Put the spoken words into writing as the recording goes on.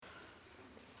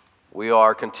We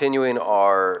are continuing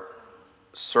our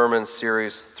sermon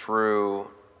series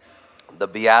through the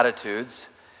Beatitudes.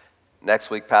 Next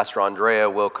week, Pastor Andrea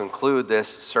will conclude this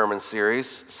sermon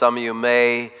series. Some of you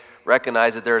may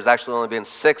recognize that there has actually only been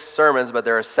 6 sermons, but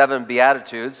there are 7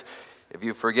 Beatitudes. If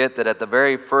you forget that at the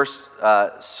very first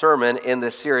sermon in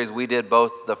this series, we did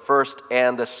both the first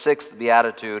and the 6th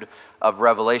Beatitude of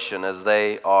Revelation as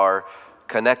they are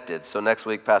connected. So next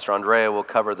week, Pastor Andrea will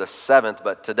cover the 7th,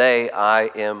 but today I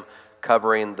am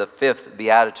covering the 5th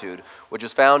Beatitude, which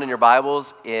is found in your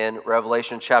Bibles in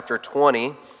Revelation chapter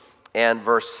 20 and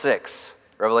verse 6.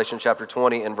 Revelation chapter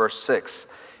 20 and verse 6.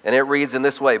 And it reads in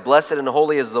this way: "Blessed and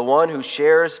holy is the one who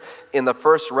shares in the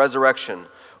first resurrection.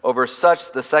 Over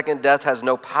such the second death has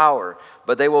no power,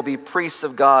 but they will be priests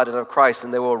of God and of Christ,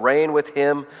 and they will reign with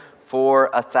him for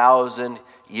 1,000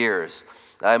 years."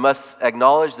 I must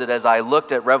acknowledge that as I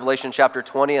looked at Revelation chapter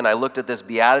 20 and I looked at this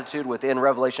beatitude within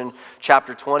Revelation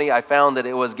chapter 20, I found that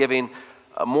it was giving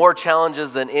more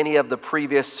challenges than any of the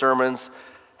previous sermons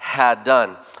had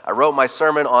done. I wrote my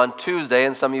sermon on Tuesday,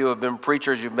 and some of you have been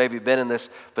preachers, you've maybe been in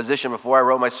this position before. I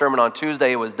wrote my sermon on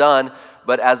Tuesday, it was done,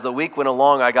 but as the week went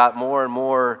along, I got more and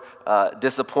more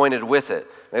disappointed with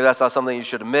it. Maybe that's not something you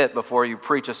should admit before you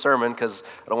preach a sermon, because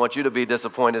I don't want you to be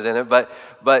disappointed in it. But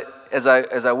as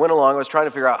I went along, I was trying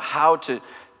to figure out how to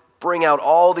bring out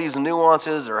all these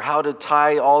nuances or how to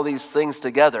tie all these things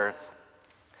together.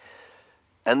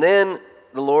 And then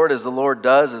the Lord, as the Lord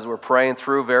does, as we're praying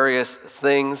through various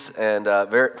things and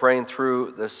praying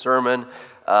through the sermon,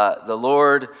 the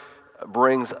Lord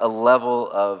brings a level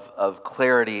of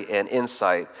clarity and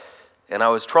insight. And I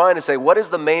was trying to say, what is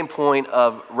the main point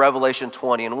of Revelation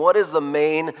 20? And what is the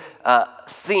main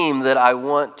theme that I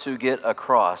want to get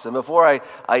across? And before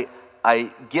I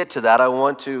get to that, I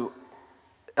want to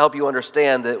help you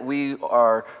understand that we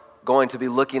are going to be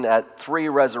looking at 3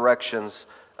 resurrections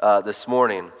this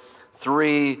morning.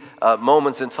 3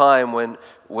 moments in time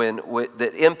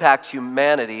that impact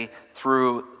humanity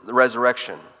through the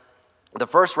resurrection. The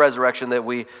first resurrection that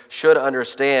we should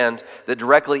understand that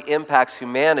directly impacts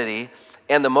humanity,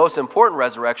 and the most important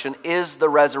resurrection, is the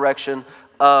resurrection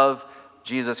of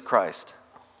Jesus Christ.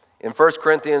 In 1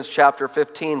 Corinthians chapter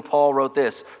 15, Paul wrote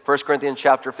this, 1 Corinthians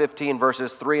chapter 15,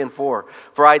 verses 3 and 4.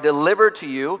 "For I delivered to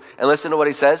you," and listen to what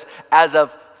he says, "as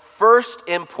of first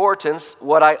importance,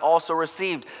 what I also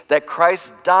received, that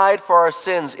Christ died for our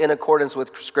sins in accordance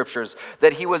with Scriptures,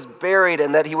 that he was buried,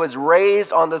 and that he was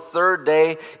raised on the 3rd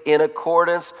day in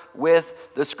accordance with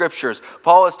the Scriptures."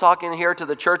 Paul is talking here to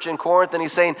the church in Corinth, and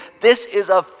he's saying, this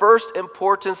is of first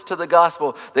importance to the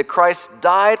gospel, that Christ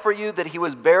died for you, that he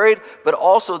was buried, but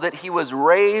also that he was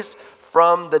raised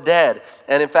from the dead.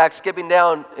 And in fact, skipping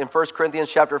down in 1 Corinthians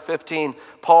chapter 15,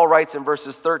 Paul writes in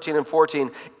verses 13 and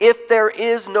 14, "If there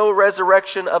is no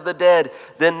resurrection of the dead,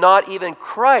 then not even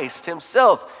Christ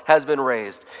himself has been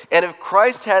raised. And if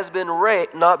Christ has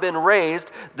not been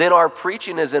raised, then our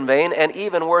preaching is in vain. And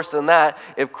even worse than that,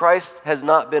 if Christ has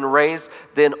not been raised,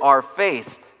 then our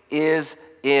faith is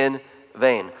in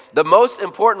vain." The most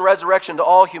important resurrection to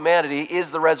all humanity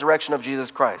is the resurrection of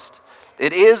Jesus Christ.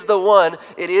 It is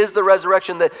the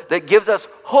resurrection that gives us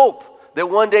hope that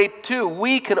one day too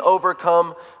we can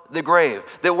overcome the grave.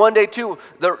 That one day too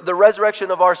the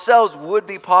resurrection of ourselves would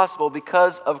be possible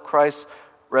because of Christ's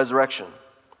resurrection.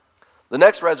 The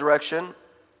next resurrection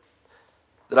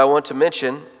that I want to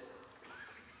mention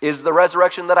is the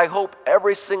resurrection that I hope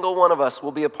every single one of us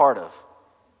will be a part of.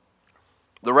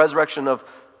 The resurrection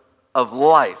of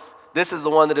life. This is the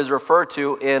one that is referred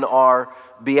to in our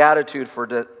beatitude for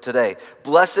today.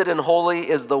 "Blessed and holy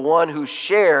is the one who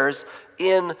shares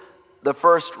in the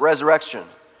first resurrection."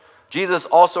 Jesus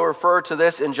also referred to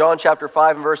this in John chapter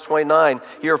 5 and verse 29.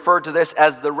 He referred to this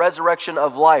as the resurrection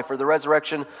of life, or the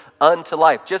resurrection unto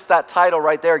life. Just that title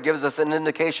right there gives us an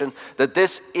indication that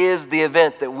this is the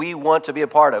event that we want to be a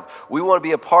part of. We want to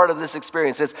be a part of this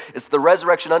experience. It's the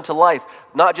resurrection unto life,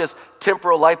 not just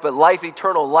temporal life, but life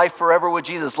eternal, life forever with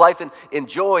Jesus, life in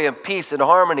joy and peace and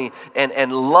harmony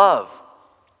and love.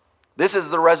 This is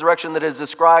the resurrection that is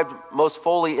described most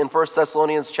fully in 1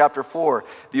 Thessalonians chapter 4.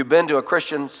 If you've been to a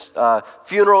Christian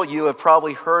funeral, you have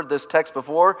probably heard this text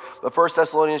before. But 1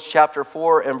 Thessalonians chapter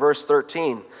 4 and verse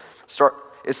 13,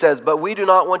 it says, "But we do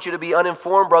not want you to be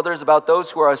uninformed, brothers, about those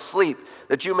who are asleep,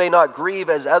 that you may not grieve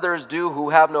as others do who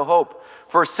have no hope.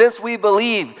 For since we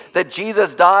believe that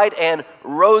Jesus died and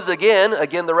rose again,"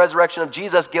 again, the resurrection of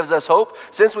Jesus gives us hope.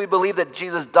 "Since we believe that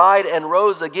Jesus died and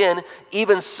rose again,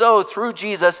 even so through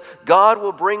Jesus, God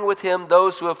will bring with him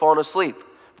those who have fallen asleep."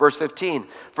 Verse 15,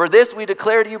 "For this we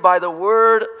declare to you by the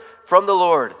word from the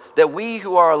Lord, that we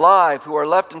who are alive, who are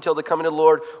left until the coming of the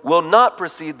Lord, will not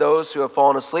precede those who have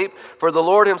fallen asleep. For the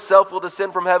Lord himself will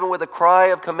descend from heaven with a cry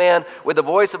of command, with the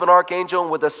voice of an archangel,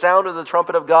 and with the sound of the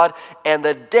trumpet of God, and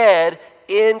the dead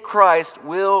in Christ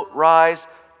will rise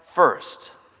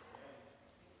first.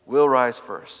 Will rise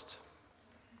first.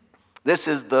 This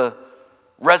is the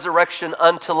resurrection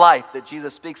unto life that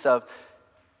Jesus speaks of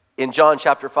in John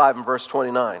chapter 5 and verse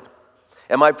 29.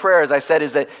 And my prayer, as I said,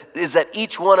 is that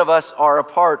each one of us are a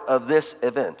part of this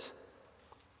event.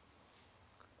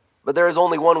 But there is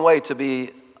only one way to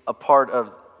be a part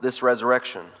of this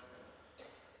resurrection,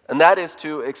 and that is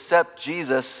to accept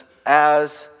Jesus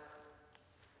as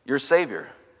your Savior.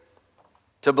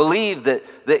 To believe that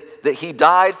he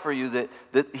died for you,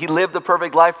 that he lived the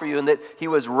perfect life for you, and that he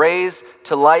was raised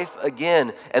to life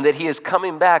again, and that he is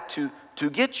coming back to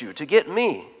get you, to get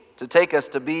me, to take us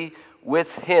to be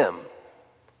with him.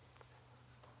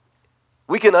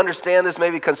 We can understand this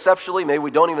maybe conceptually, maybe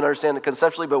we don't even understand it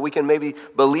conceptually, but we can maybe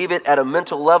believe it at a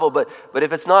mental level. But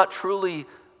if it's not truly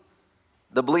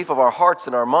the belief of our hearts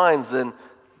and our minds, then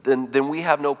we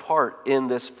have no part in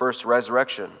this first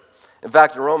resurrection. In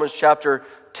fact, in Romans chapter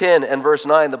 10 and verse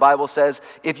 9, the Bible says,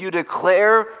 if you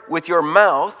declare with your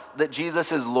mouth that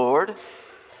Jesus is Lord,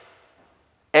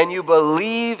 and you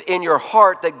believe in your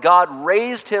heart that God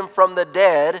raised him from the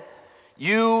dead,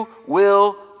 you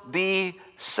will be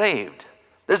saved.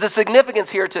 There's a significance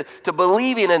here to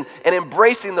believing and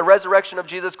embracing the resurrection of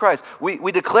Jesus Christ.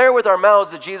 We declare with our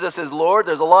mouths that Jesus is Lord.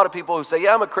 There's a lot of people who say,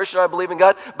 yeah, I'm a Christian, I believe in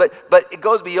God. But it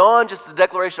goes beyond just the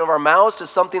declaration of our mouths to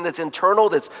something that's internal,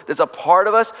 that's a part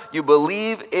of us. You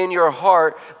believe in your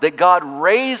heart that God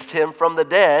raised him from the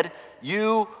dead.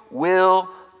 You will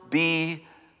be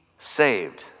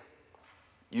saved.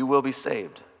 You will be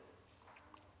saved.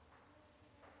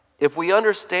 If we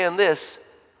understand this,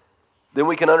 then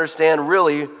we can understand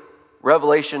really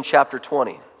Revelation chapter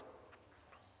 20.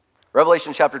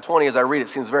 Revelation chapter 20, as I read it,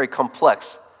 seems very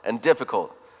complex and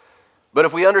difficult. But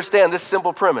if we understand this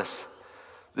simple premise,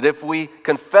 that if we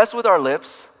confess with our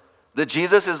lips that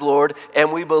Jesus is Lord,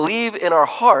 and we believe in our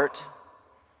heart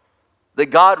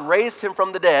that God raised him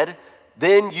from the dead,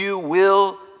 then you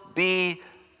will be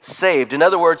saved. In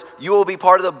other words, you will be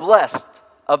part of the blessed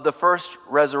of the first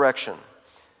resurrection.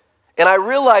 And I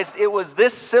realized it was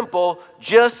this simple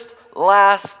just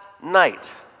last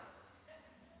night.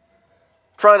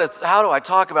 How do I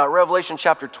talk about Revelation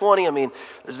chapter 20? I mean,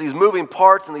 there's these moving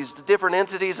parts and these different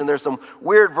entities, and there's some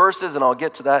weird verses, and I'll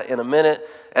get to that in a minute,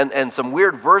 and some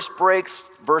weird verse breaks.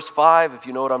 Verse 5, if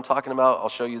you know what I'm talking about, I'll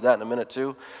show you that in a minute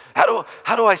too. How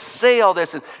do I say all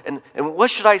this, and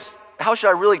how should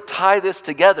I really tie this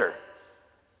together?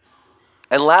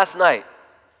 And last night,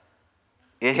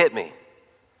 it hit me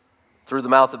through the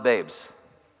mouth of babes.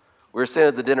 We were sitting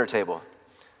at the dinner table,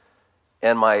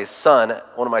 and one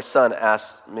of my sons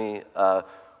asked me, what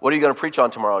are you going to preach on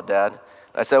tomorrow, Dad? And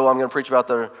I said, well, I'm going to preach about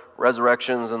the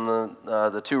resurrections and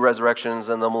the two resurrections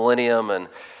and the millennium, and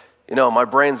my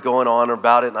brain's going on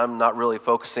about it, and I'm not really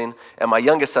focusing. And my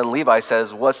youngest son, Levi,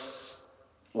 says,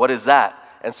 what is that?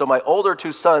 And so my older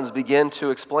two sons begin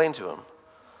to explain to him.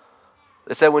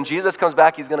 They said, when Jesus comes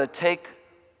back, he's going to take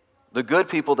the good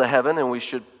people to heaven, and we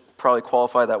should probably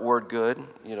qualify that word good,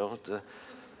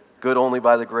 good only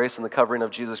by the grace and the covering of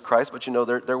Jesus Christ, but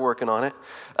they're working on it.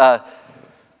 But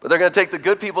they're going to take the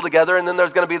good people together, and then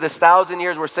there's going to be this 1,000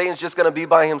 years where Satan's just going to be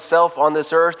by himself on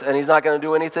this earth, and he's not going to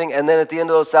do anything. And then at the end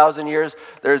of those 1,000 years,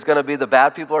 there's going to be the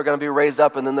bad people are going to be raised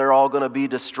up, and then they're all going to be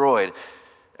destroyed.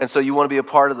 And so you want to be a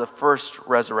part of the first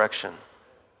resurrection.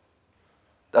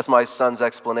 That's my son's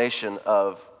explanation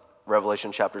of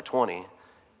Revelation chapter 20,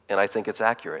 and I think it's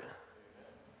accurate.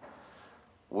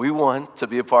 We want to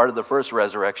be a part of the first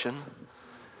resurrection.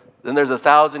 Then there's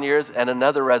 1,000 years and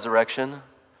another resurrection,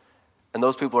 and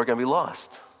those people are going to be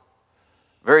lost.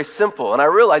 Very simple. And I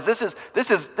realize this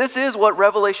is what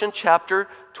Revelation chapter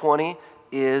 20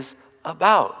 is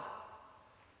about.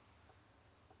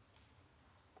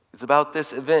 It's about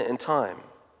this event in time.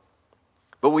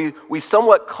 But we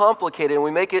somewhat complicate it, and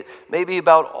we make it maybe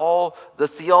about all the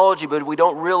theology, but we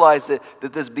don't realize that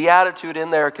this beatitude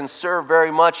in there can serve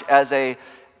very much as a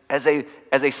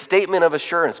statement of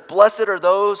assurance. Blessed are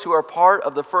those who are part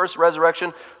of the first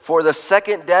resurrection, for the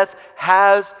second death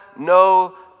has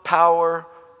no power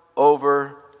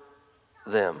over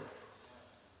them.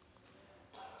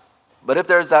 But if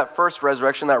there's that first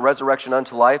resurrection, that resurrection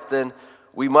unto life, then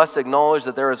we must acknowledge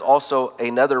that there is also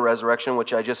another resurrection,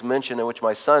 which I just mentioned and which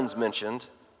my sons mentioned,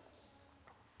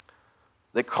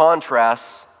 that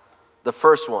contrasts the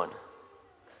first one.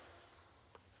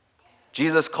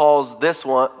 Jesus calls this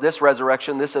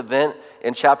resurrection, this event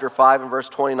in chapter 5 and verse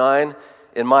 29.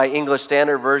 In my English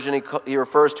Standard Version, he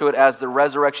refers to it as the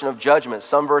resurrection of judgment.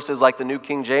 Some verses, like the New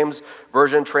King James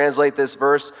Version, translate this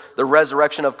verse, the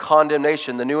resurrection of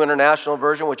condemnation. The New International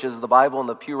Version, which is the Bible in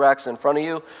the pew racks in front of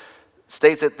you,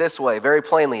 states it this way, very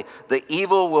plainly: the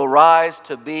evil will rise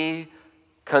to be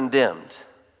condemned.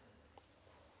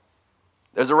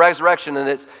 There's a resurrection, and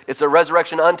it's a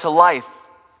resurrection unto life,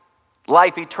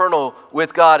 life eternal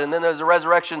with God. And then there's a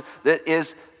resurrection that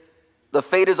is, the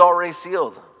fate is already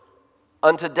sealed,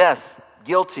 unto death,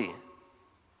 guilty.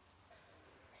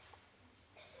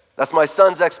 That's my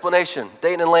son's explanation.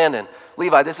 Dayton and Landon.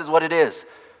 Levi, this is what it is.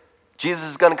 Jesus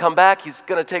is going to come back. He's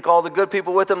going to take all the good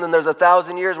people with him. Then there's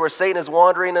 1,000 years where Satan is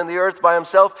wandering in the earth by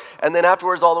himself. And then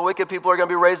afterwards, all the wicked people are going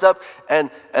to be raised up.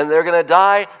 And they're going to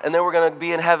die. And then we're going to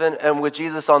be in heaven and with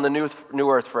Jesus on the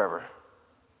new earth forever.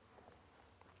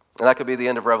 And that could be the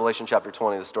end of Revelation chapter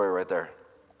 20, the story right there.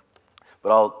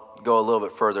 But I'll go a little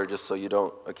bit further just so you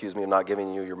don't accuse me of not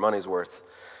giving you your money's worth.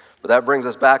 But that brings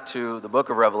us back to the book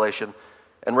of Revelation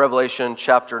and Revelation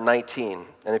chapter 19.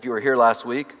 And if you were here last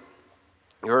week,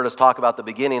 you heard us talk about the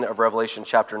beginning of Revelation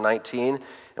chapter 19,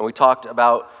 and we talked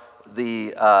about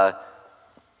the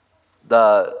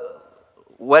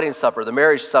wedding supper, the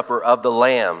marriage supper of the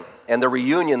Lamb, and the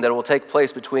reunion that will take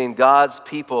place between God's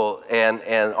people and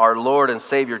our Lord and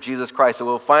Savior, Jesus Christ. And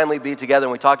we'll finally be together.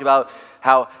 And we talked about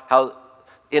how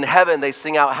in heaven they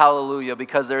sing out hallelujah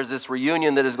because there's this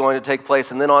reunion that is going to take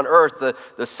place. And then on earth,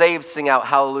 the saved sing out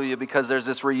hallelujah because there's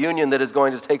this reunion that is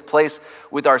going to take place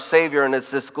with our Savior. And it's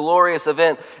this glorious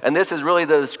event. And this is really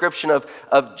the description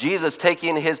of Jesus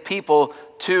taking his people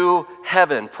to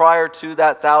heaven prior to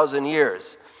that 1,000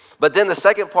 years. But then the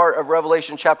second part of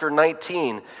Revelation chapter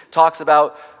 19 talks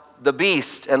about the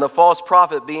beast and the false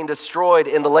prophet being destroyed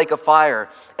in the lake of fire,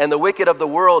 and the wicked of the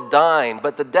world dying.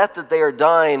 But the death that they are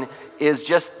dying is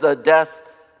just the death,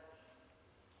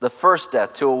 the first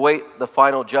death, to await the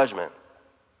final judgment.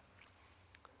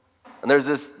 And there's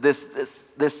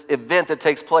this event that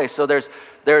takes place. So there's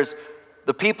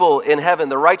the people in heaven,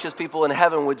 the righteous people in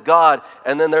heaven with God,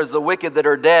 and then there's the wicked that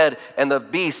are dead, and the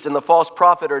beast and the false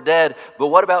prophet are dead. But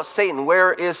what about Satan?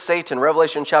 Where is Satan?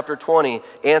 Revelation chapter 20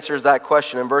 answers that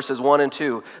question in verses 1 and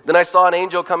 2. Then I saw an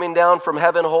angel coming down from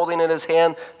heaven, holding in his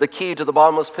hand the key to the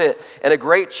bottomless pit and a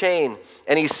great chain.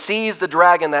 And he seized the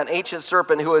dragon, that ancient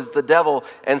serpent who is the devil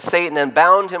and Satan, and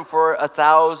bound him for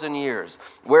 1,000 years.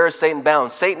 Where is Satan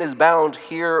bound? Satan is bound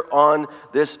here on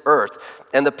this earth.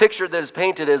 And the picture that is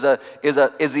painted is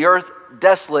the earth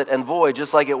desolate and void,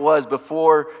 just like it was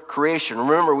before creation.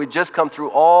 Remember, we just come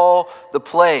through all the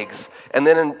plagues. And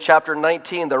then in chapter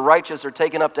 19, the righteous are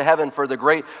taken up to heaven for the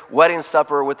great wedding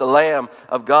supper with the Lamb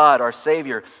of God, our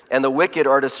Savior. And the wicked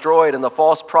are destroyed, and the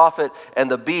false prophet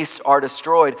and the beast are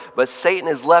destroyed. But Satan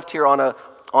is left here on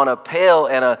a pale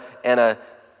and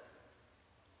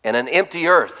an empty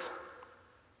earth.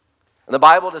 And the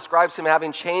Bible describes him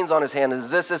having chains on his hand. And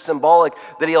this is symbolic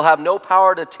that he'll have no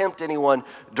power to tempt anyone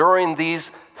during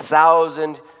these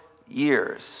 1,000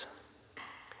 years.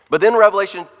 But then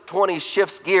Revelation 20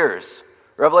 shifts gears.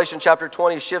 Revelation chapter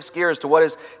 20 shifts gears to what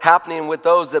is happening with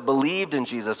those that believed in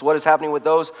Jesus, what is happening with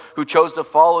those who chose to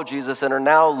follow Jesus and are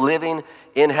now living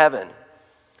in heaven.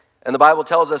 And the Bible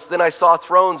tells us, then I saw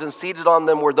thrones, and seated on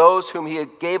them were those whom he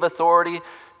gave authority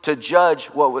to judge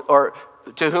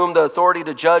to whom the authority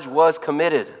to judge was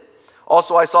committed.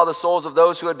 Also I saw the souls of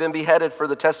those who had been beheaded for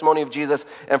the testimony of Jesus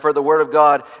and for the word of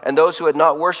God, and those who had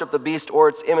not worshipped the beast or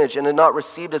its image and had not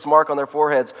received its mark on their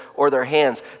foreheads or their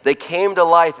hands. They came to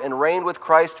life and reigned with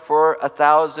Christ for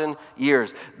 1,000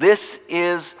 years. This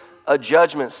is a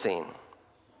judgment scene.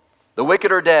 The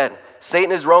wicked are dead.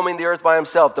 Satan is roaming the earth by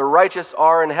himself. The righteous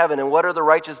are in heaven. And what are the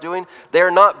righteous doing? They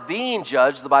are not being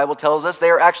judged, the Bible tells us.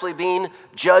 They are actually being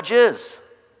judges.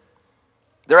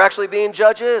 They're actually being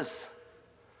judges.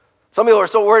 Some people are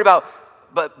so worried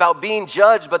about being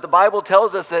judged, but the Bible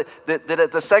tells us that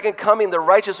at the second coming, the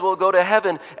righteous will go to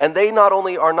heaven, and they not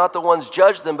only are not the ones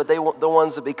judge them, but they the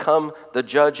ones that become the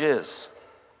judges.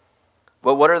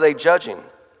 But what are they judging?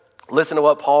 Listen to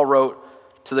what Paul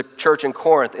wrote to the church in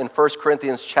Corinth in 1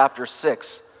 Corinthians chapter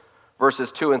 6,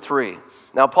 verses 2 and 3.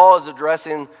 Now, Paul is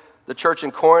addressing the church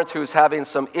in Corinth who's having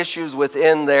some issues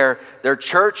within their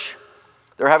church.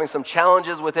 They're having some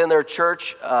challenges within their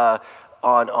church to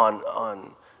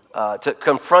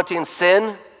confronting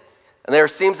sin. And there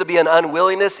seems to be an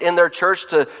unwillingness in their church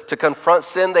to confront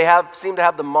sin. They seem to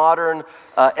have the modern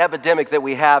epidemic that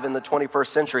we have in the 21st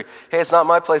century. Hey, it's not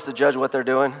my place to judge what they're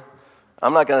doing.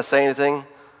 I'm not going to say anything.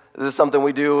 This is something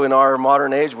we do in our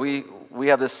modern age. We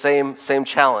have this same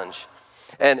challenge.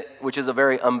 and which is a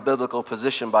very unbiblical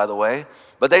position, by the way.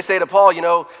 But they say to Paul,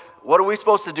 what are we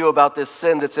supposed to do about this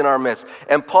sin that's in our midst?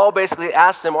 And Paul basically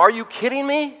asks them, are you kidding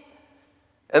me?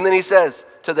 And then he says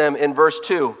to them in verse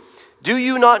 2, do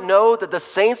you not know that the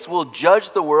saints will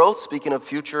judge the world, speaking of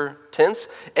future tense?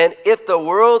 And if the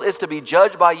world is to be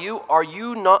judged by you, are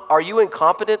you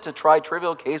incompetent to try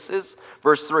trivial cases?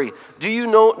 Verse 3, do you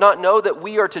not know that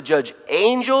we are to judge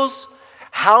angels?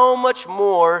 How much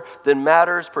more than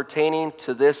matters pertaining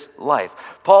to this life?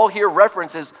 Paul here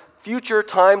references future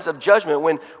times of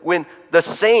judgment when the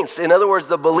saints, in other words,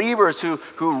 the believers who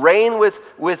reign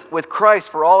with Christ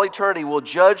for all eternity, will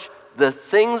judge the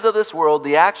things of this world,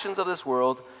 the actions of this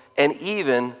world, and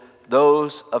even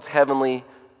those of heavenly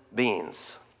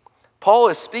beings. Paul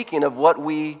is speaking of what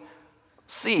we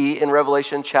see in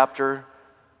Revelation chapter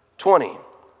 20.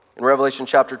 In Revelation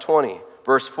chapter 20,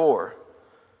 verse 4,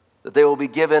 that they will be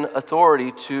given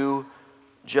authority to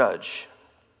judge.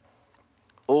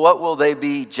 Well, what will they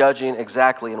be judging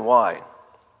exactly and why?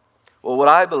 Well, what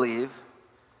I believe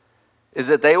is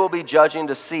that they will be judging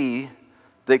to see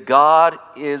that God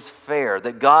is fair,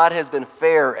 that God has been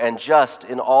fair and just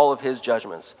in all of his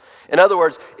judgments. In other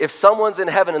words, if someone's in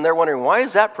heaven and they're wondering, why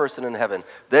is that person in heaven?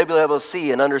 They'll be able to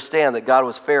see and understand that God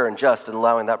was fair and just in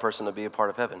allowing that person to be a part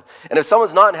of heaven. And if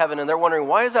someone's not in heaven and they're wondering,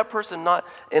 why is that person not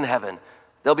in heaven?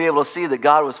 They'll be able to see that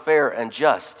God was fair and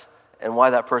just and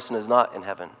why that person is not in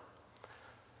heaven.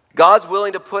 God's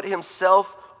willing to put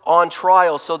himself on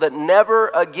trial so that never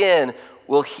again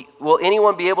will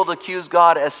anyone be able to accuse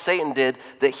God, as Satan did,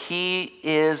 that he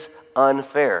is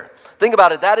unfair. Think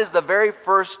about it. That is the very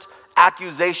first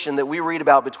accusation that we read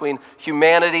about between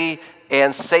humanity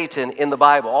and Satan in the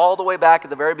Bible, all the way back at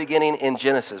the very beginning in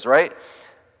Genesis, right?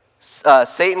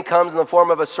 Satan comes in the form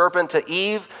of a serpent to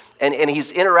Eve, and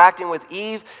he's interacting with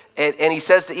Eve, and he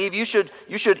says to Eve, you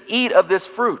should eat of this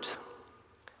fruit.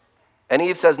 And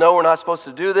Eve says, no, we're not supposed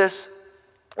to do this.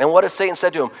 And what has Satan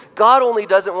said to him? God only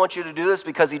doesn't want you to do this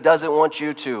because he doesn't want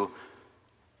you to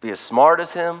be as smart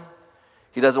as him.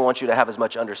 He doesn't want you to have as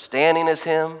much understanding as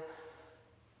him.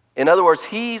 In other words,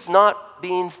 he's not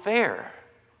being fair.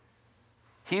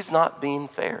 He's not being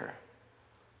fair.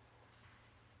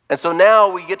 And so now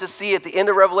we get to see at the end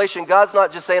of Revelation, God's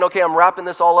not just saying, okay, I'm wrapping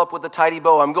this all up with a tidy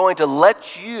bow. I'm going to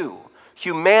let you,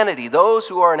 humanity, those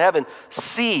who are in heaven,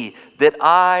 see that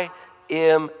I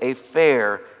am a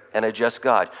fair and a just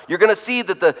God. You're going to see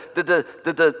that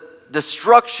the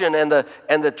destruction and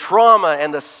the trauma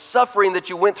and the suffering that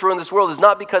you went through in this world is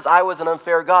not because I was an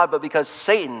unfair God, but because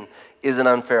Satan is an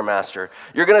unfair master.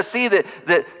 You're going to see that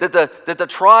the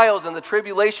trials and the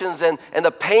tribulations and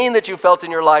the pain that you felt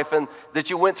in your life and that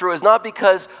you went through is not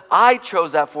because I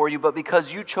chose that for you, but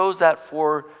because you chose that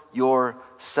for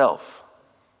yourself.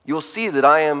 You'll see that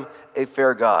I am a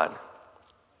fair God.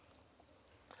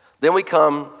 Then we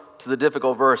come to the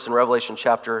difficult verse in Revelation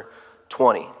chapter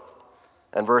 20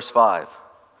 and verse 5.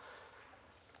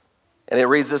 And it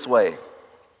reads this way: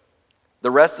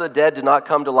 the rest of the dead did not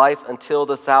come to life until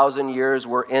the 1,000 years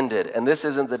were ended. And this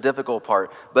isn't the difficult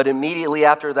part. But immediately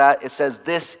after that, it says,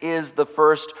 this is the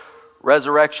first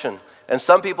resurrection. And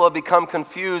some people have become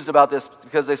confused about this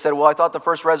because they said, well, I thought the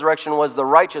first resurrection was the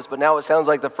righteous, but now it sounds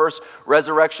like the first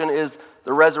resurrection is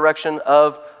the resurrection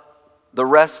of the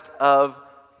rest of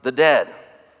the dead.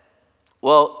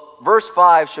 Well, verse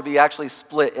 5 should be actually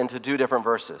split into two different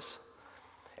verses.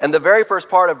 And the very first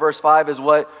part of verse 5 is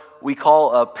what we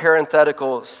call a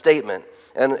parenthetical statement.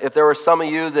 And if there were some of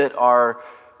you that are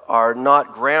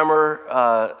not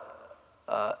grammar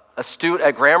astute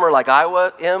at grammar like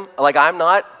I am, like I'm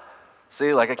not,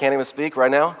 see, like I can't even speak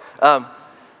right now,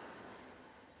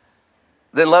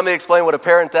 then let me explain what a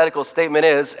parenthetical statement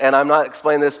is. And I'm not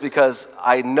explaining this because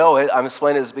I know it. I'm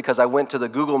explaining this because I went to the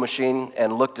Google machine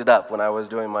and looked it up when I was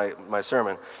doing my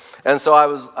sermon. And so I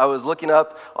was looking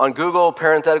up on Google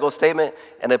parenthetical statement,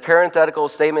 and a parenthetical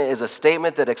statement is a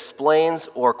statement that explains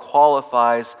or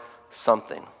qualifies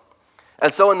something.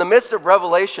 And so in the midst of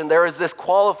Revelation, there is this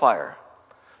qualifier.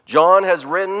 John has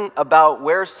written about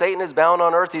where Satan is bound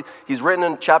on earth. He's written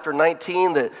in chapter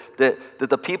 19 that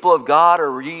the people of God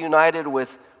are reunited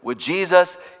with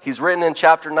Jesus. He's written in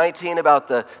chapter 19 about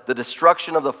the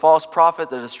destruction of the false prophet,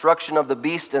 the destruction of the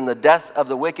beast, and the death of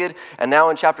the wicked. And now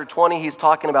in chapter 20, he's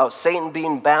talking about Satan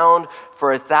being bound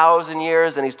for 1,000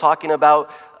 years, and he's talking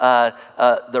about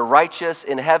the righteous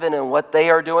in heaven and what they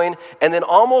are doing. And then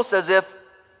almost as if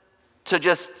to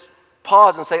just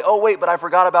pause and say, oh, wait, but I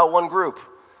forgot about one group.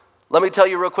 Let me tell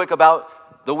you real quick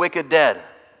about the wicked dead.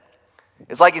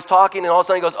 It's like he's talking and all of a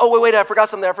sudden he goes, oh, wait, I forgot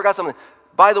something.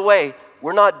 By the way,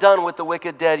 we're not done with the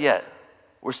wicked dead yet.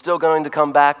 We're still going to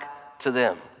come back to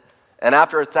them. And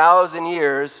after 1,000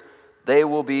 years, they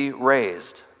will be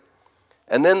raised.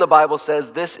 And then the Bible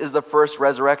says this is the first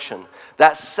resurrection.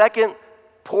 That second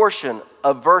portion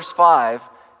of verse 5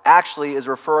 actually is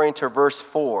referring to verse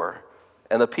 4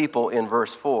 and the people in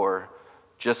verse 4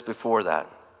 just before that.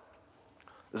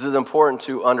 This is important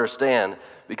to understand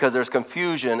because there's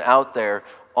confusion out there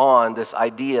on this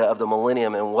idea of the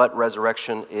millennium and what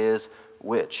resurrection is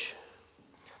which.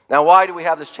 Now, why do we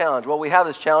have this challenge? Well, we have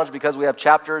this challenge because we have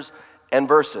chapters and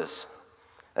verses.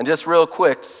 And just real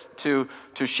quick to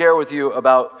share with you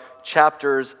about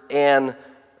chapters and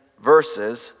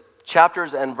verses.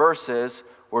 Chapters and verses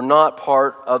were not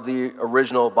part of the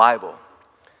original Bible.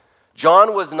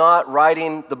 John was not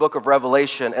writing the book of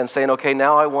Revelation and saying, okay,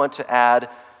 now I want to add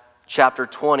chapter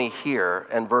 20 here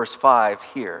and verse 5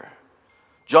 here.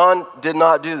 John did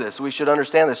not do this. We should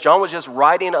understand this. John was just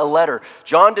writing a letter.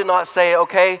 John did not say,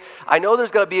 okay, I know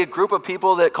there's going to be a group of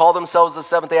people that call themselves the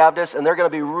Seventh-day Adventists, and they're going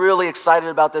to be really excited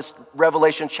about this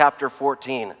Revelation chapter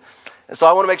 14. And so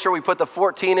I want to make sure we put the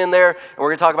 14 in there, and we're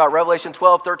going to talk about Revelation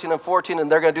 12, 13, and 14,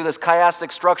 and they're going to do this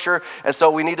chiastic structure, and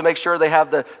so we need to make sure they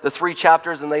have the three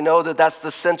chapters, and they know that that's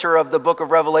the center of the book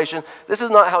of Revelation. This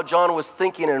is not how John was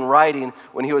thinking and writing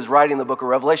when he was writing the book of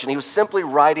Revelation. He was simply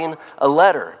writing a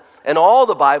letter. And all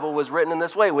the Bible was written in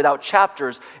this way, without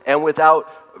chapters and without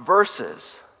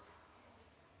verses.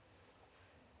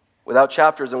 Without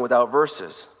chapters and without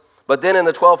verses. But then in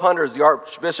the 1200s, the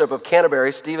Archbishop of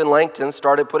Canterbury, Stephen Langton,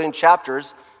 started putting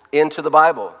chapters into the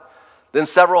Bible. Then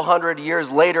several hundred years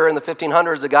later, in the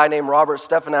 1500s, a guy named Robert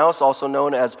Stephanus, also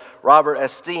known as Robert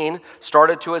Estienne,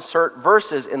 started to insert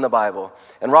verses in the Bible.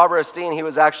 And Robert Estienne, he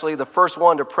was actually the first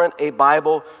one to print a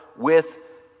Bible with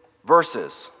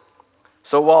verses.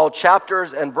 So while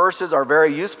chapters and verses are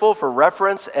very useful for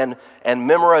reference and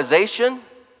memorization,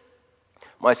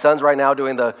 my son's right now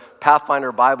doing the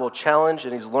Pathfinder Bible Challenge,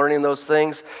 and he's learning those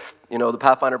things. You know, the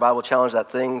Pathfinder Bible Challenge,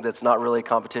 that thing that's not really a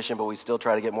competition, but we still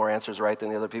try to get more answers right than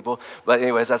the other people. But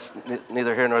anyways, that's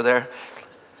neither here nor there.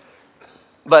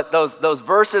 But those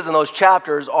verses and those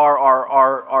chapters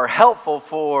are helpful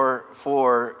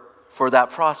for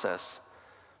that process.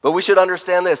 But we should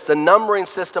understand this. The numbering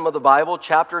system of the Bible,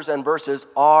 chapters and verses,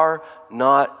 are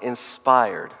not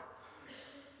inspired.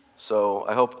 So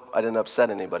I hope I didn't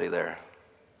upset anybody there,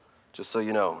 just so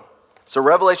you know. So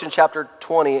Revelation chapter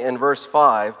 20 and verse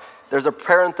 5, there's a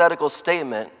parenthetical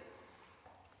statement,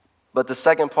 but the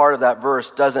second part of that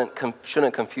verse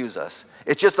shouldn't confuse us.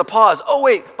 It's just a pause. Oh,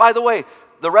 wait, by the way,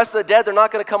 the rest of the dead, they're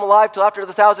not going to come alive till after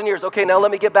the 1,000 years. Okay, now let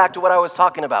me get back to what I was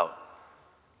talking about.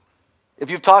 If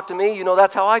you've talked to me, you know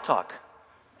that's how I talk.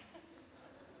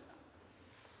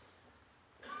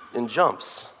 In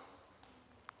jumps.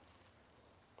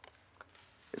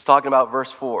 It's talking about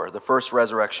verse 4, the first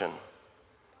resurrection.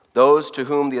 Those to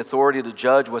whom the authority to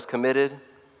judge was committed,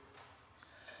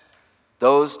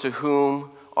 those to whom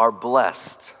are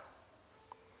blessed.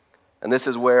 And this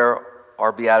is where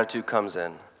our beatitude comes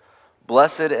in.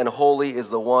 Blessed and holy is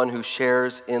the one who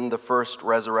shares in the first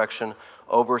resurrection.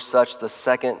 Over such the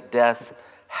second death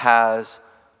has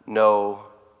no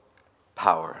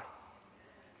power.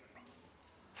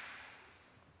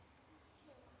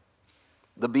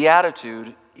 The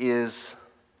beatitude is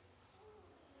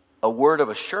a word of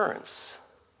assurance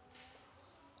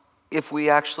if we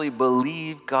actually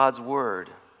believe God's word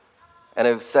and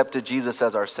have accepted Jesus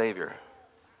as our Savior.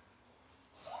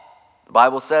 The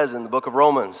Bible says in the book of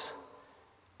Romans,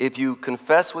 if you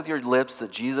confess with your lips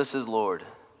that Jesus is Lord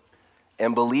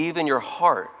and believe in your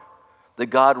heart that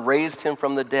God raised him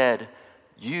from the dead,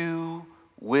 you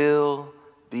will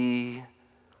be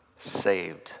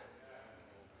saved.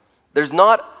 There's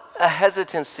not a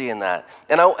hesitancy in that.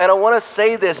 And I want to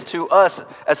say this to us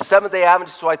as Seventh-day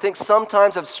Adventists who I think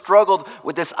sometimes have struggled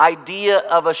with this idea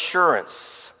of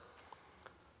assurance.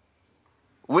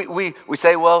 We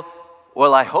say, well,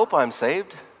 I hope I'm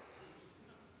saved.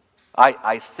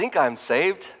 I think I'm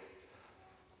saved.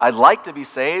 I'd like to be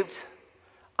saved.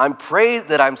 I'm praying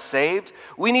that I'm saved.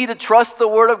 We need to trust the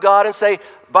Word of God and say,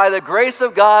 by the grace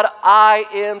of God, I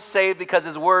am saved because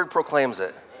His Word proclaims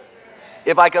it.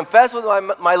 If I confess with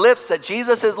my lips that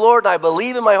Jesus is Lord and I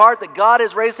believe in my heart that God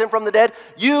has raised Him from the dead,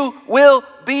 you will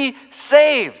be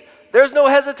saved. There's no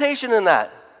hesitation in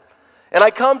that. And I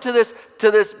come to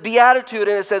this beatitude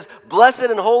and it says, blessed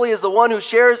and holy is the one who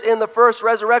shares in the first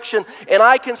resurrection. And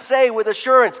I can say with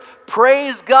assurance,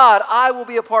 praise God, I will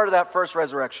be a part of that first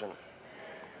resurrection.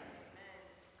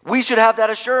 We should have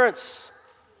that assurance.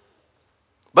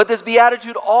 But this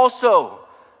beatitude also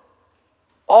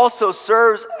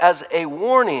serves as a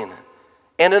warning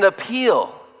and an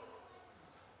appeal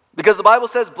Because the Bible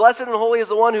says, blessed and holy is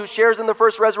the one who shares in the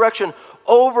first resurrection.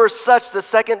 Over such, the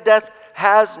second death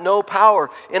has no power.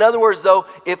 In other words, though,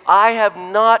 if I have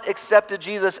not accepted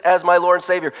Jesus as my Lord and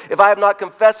Savior, if I have not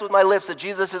confessed with my lips that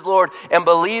Jesus is Lord and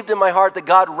believed in my heart that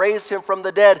God raised him from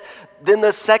the dead, then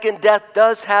the second death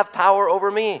does have power over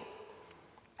me.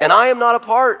 And I am not a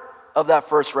part of that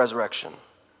first resurrection.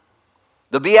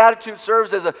 The Beatitude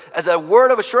serves as a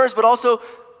word of assurance, but also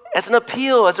as an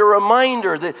appeal, as a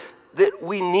reminder that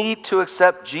we need to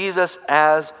accept Jesus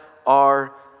as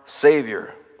our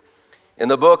Savior. In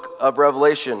the book of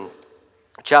Revelation,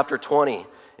 chapter 20,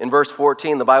 in verse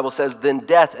 14, the Bible says, then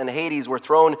death and Hades were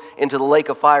thrown into the lake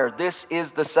of fire. This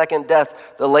is the second death,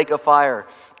 the lake of fire.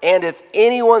 And if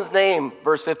anyone's name,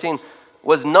 verse 15,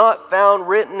 was not found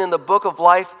written in the book of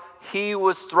life, she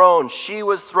was thrown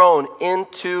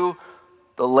into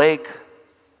the lake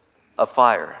of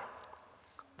fire.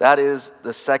 That is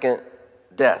the second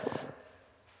death.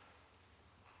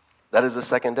 That is the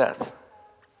second death.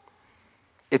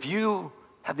 If you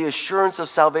have the assurance of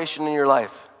salvation in your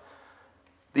life,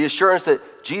 the assurance that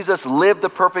Jesus lived the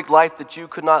perfect life that you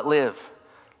could not live,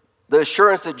 the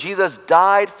assurance that Jesus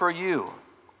died for you.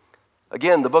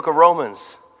 Again, the book of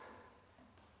Romans.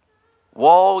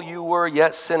 While we were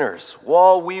yet sinners,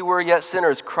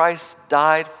 Christ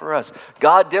died for us.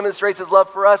 God demonstrates his love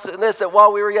for us in this, that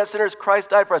while we were yet sinners, Christ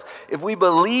died for us. If we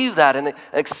believe that and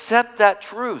accept that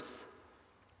truth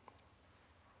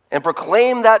and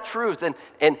proclaim that truth and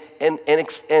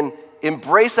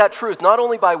embrace that truth, not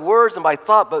only by words and by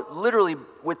thought, but literally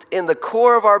within the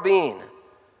core of our being,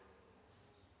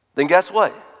 then guess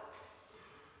what?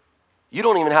 You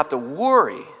don't even have to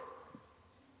worry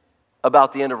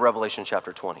about the end of Revelation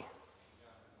chapter 20.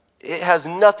 It has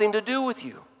nothing to do with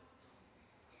you.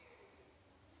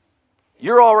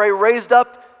 You're already raised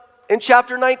up in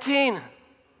chapter 19.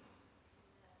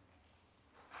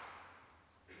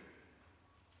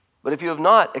 But if you have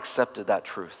not accepted that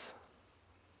truth,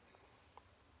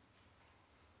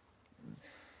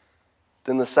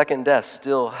 then the second death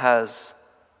still has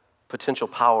potential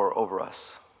power over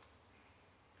us.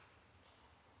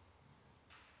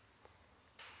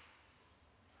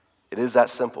 It is that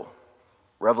simple.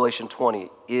 Revelation 20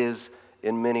 is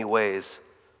in many ways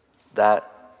that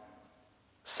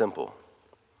simple.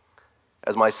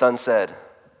 As my son said,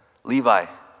 Levi,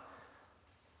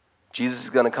 Jesus is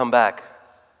going to come back,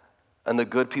 and the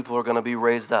good people are going to be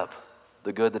raised up.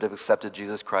 The good that have accepted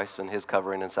Jesus Christ and his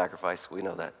covering and sacrifice. We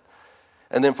know that.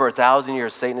 And then for 1,000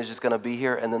 years, Satan is just going to be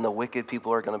here, and then the wicked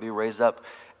people are going to be raised up,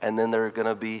 and then they're going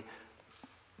to be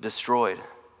destroyed.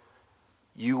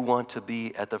 You want to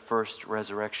be at the first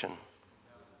resurrection.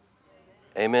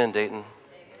 Amen, Dayton.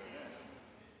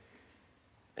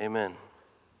 Amen.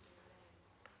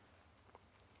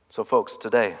 So, folks,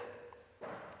 today,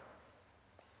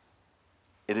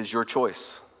 it is your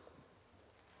choice.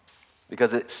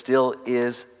 Because it still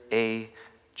is a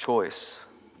choice.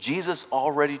 Jesus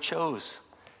already chose.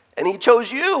 And he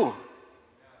chose you.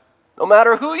 No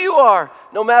matter who you are,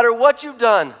 no matter what you've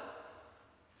done,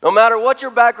 no matter what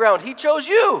your background, he chose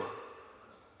you.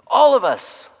 All of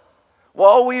us.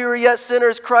 While we were yet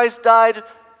sinners, Christ died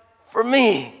for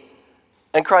me.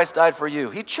 And Christ died for you.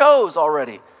 He chose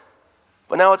already.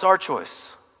 But now it's our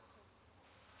choice.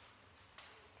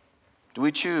 Do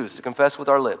we choose to confess with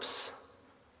our lips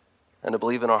and to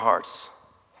believe in our hearts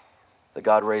that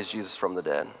God raised Jesus from the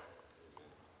dead?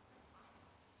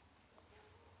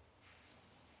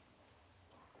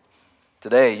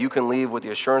 Today, you can leave with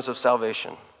the assurance of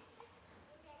salvation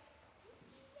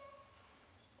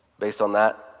based on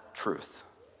that truth.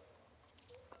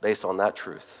 Based on that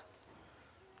truth.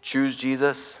 Choose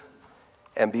Jesus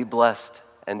and be blessed,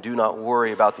 and do not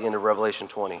worry about the end of Revelation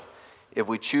 20. If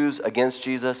we choose against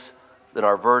Jesus, then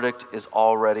our verdict is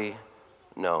already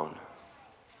known.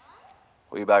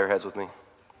 Will you bow your heads with me?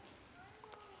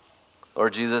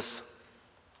 Lord Jesus,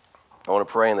 I want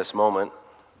to pray in this moment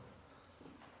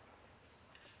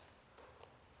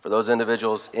for those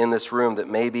individuals in this room that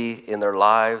maybe in their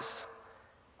lives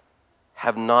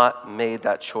have not made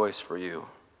that choice for you.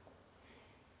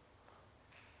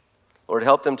 Lord,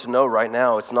 help them to know right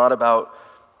now it's not about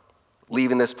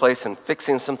leaving this place and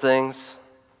fixing some things.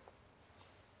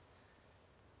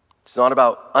 It's not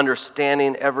about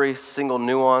understanding every single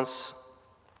nuance.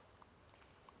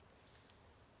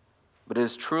 But it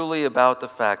is truly about the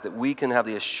fact that we can have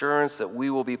the assurance that we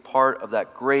will be part of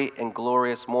that great and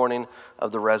glorious morning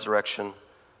of the resurrection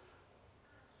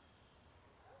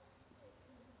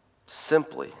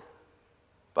simply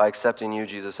by accepting you,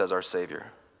 Jesus, as our Savior.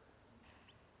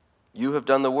 You have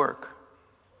done the work.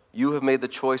 You have made the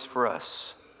choice for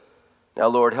us. Now,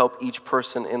 Lord, help each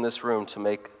person in this room to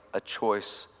make a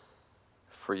choice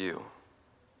for you.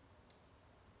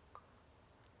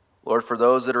 Lord, for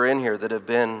those that are in here that have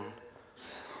been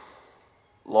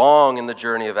long in the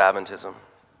journey of Adventism,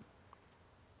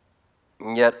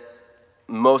 and yet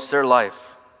most of their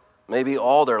life, maybe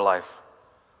all their life,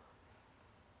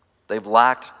 they've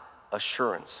lacked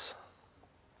assurance.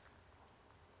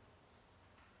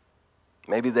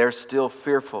 Maybe they're still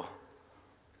fearful.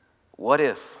 What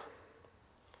if?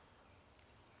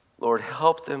 Lord,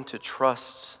 help them to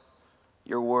trust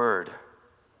your word.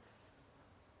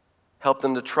 Help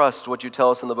them to trust what you tell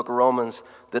us in the book of Romans,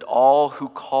 that all who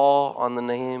call on the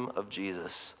name of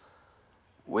Jesus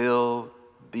will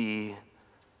be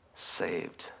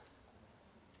saved.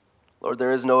 Lord,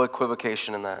 there is no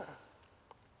equivocation in that.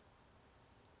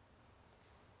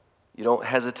 You don't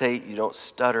hesitate, you don't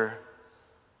stutter.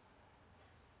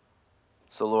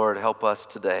 So Lord, help us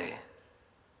today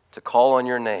to call on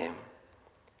your name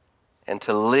and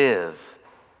to live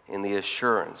in the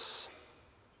assurance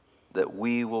that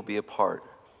we will be a part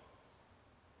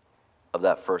of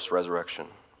that first resurrection.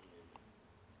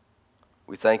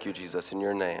 We thank you, Jesus, in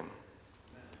your name.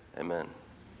 Amen.